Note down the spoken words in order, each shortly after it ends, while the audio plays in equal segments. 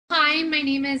Hi, my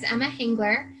name is Emma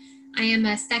Henggeler. I am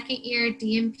a second-year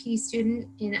DNP student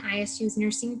in ISU's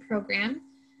nursing program.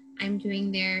 I'm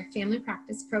doing their family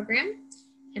practice program,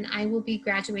 and I will be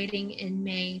graduating in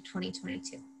May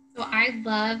 2022. So I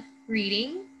love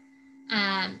reading.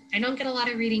 I don't get a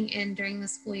lot of reading in during the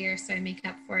school year, so I make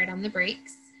up for it on the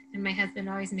breaks. And my husband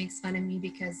always makes fun of me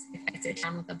because if I sit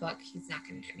down with a book, he's not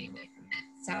going to get me away from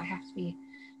it. So I have to be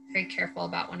very careful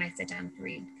about when I sit down to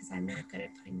read because I'm not good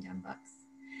at putting down books.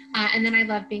 And then I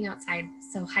love being outside,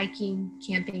 so hiking,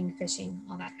 camping, fishing,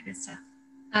 all that kind of stuff.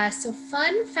 So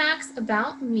fun facts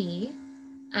about me.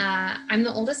 I'm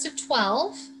the oldest of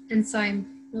 12, and so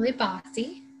I'm really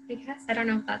bossy, I guess. I don't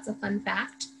know if that's a fun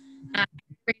fact.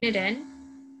 Bring it in.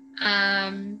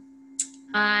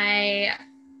 I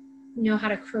know how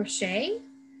to crochet,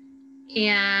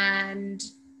 and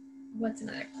what's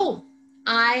another? Oh,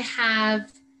 I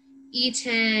have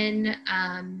eaten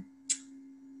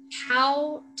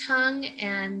cow tongue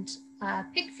and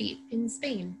pig feet in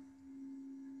Spain.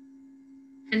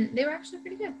 And they were actually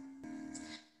pretty good.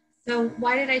 So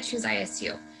why did I choose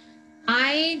ISU?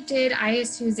 I did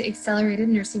ISU's accelerated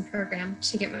nursing program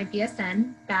to get my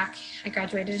BSN back. I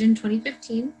graduated in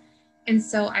 2015. And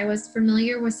so I was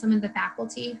familiar with some of the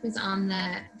faculty who's on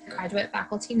the graduate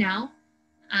faculty now.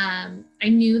 I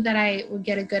knew that I would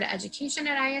get a good education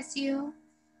at ISU.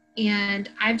 And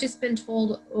I've just been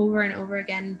told over and over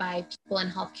again by people in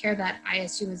healthcare that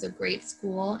ISU is a great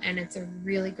school and it's a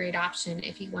really great option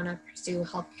if you want to pursue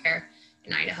healthcare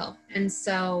in Idaho. And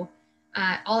so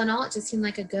all in all, it just seemed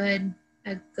like a good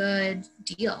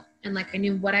deal. And like I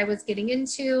knew what I was getting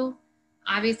into.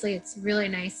 Obviously, it's really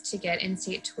nice to get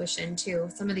in-state tuition too.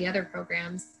 Some of the other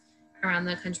programs around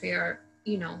the country are,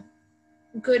 you know,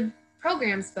 good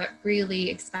programs, but really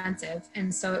expensive.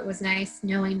 And so it was nice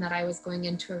knowing that I was going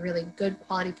into a really good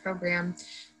quality program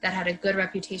that had a good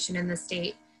reputation in the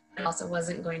state, but also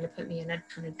wasn't going to put me in a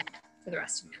ton of debt for the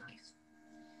rest of my life.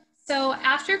 So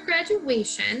after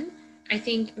graduation, I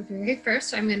think very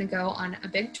first I'm going to go on a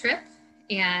big trip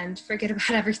and forget about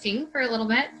everything for a little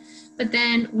bit. But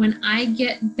then when I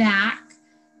get back,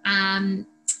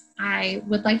 I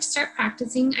would like to start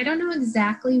practicing. I don't know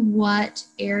exactly what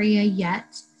area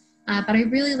yet, but I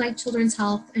really like children's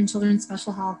health and children's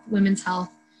special health, women's health.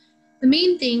 The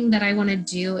main thing that I want to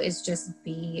do is just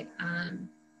be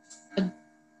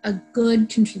a good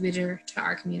contributor to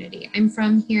our community. I'm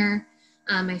from here,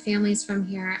 my family's from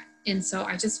here, and so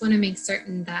I just want to make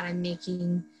certain that I'm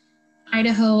making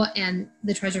Idaho and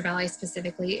the Treasure Valley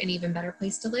specifically an even better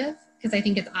place to live, because I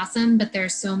think it's awesome, but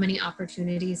there's so many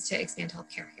opportunities to expand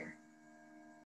healthcare here.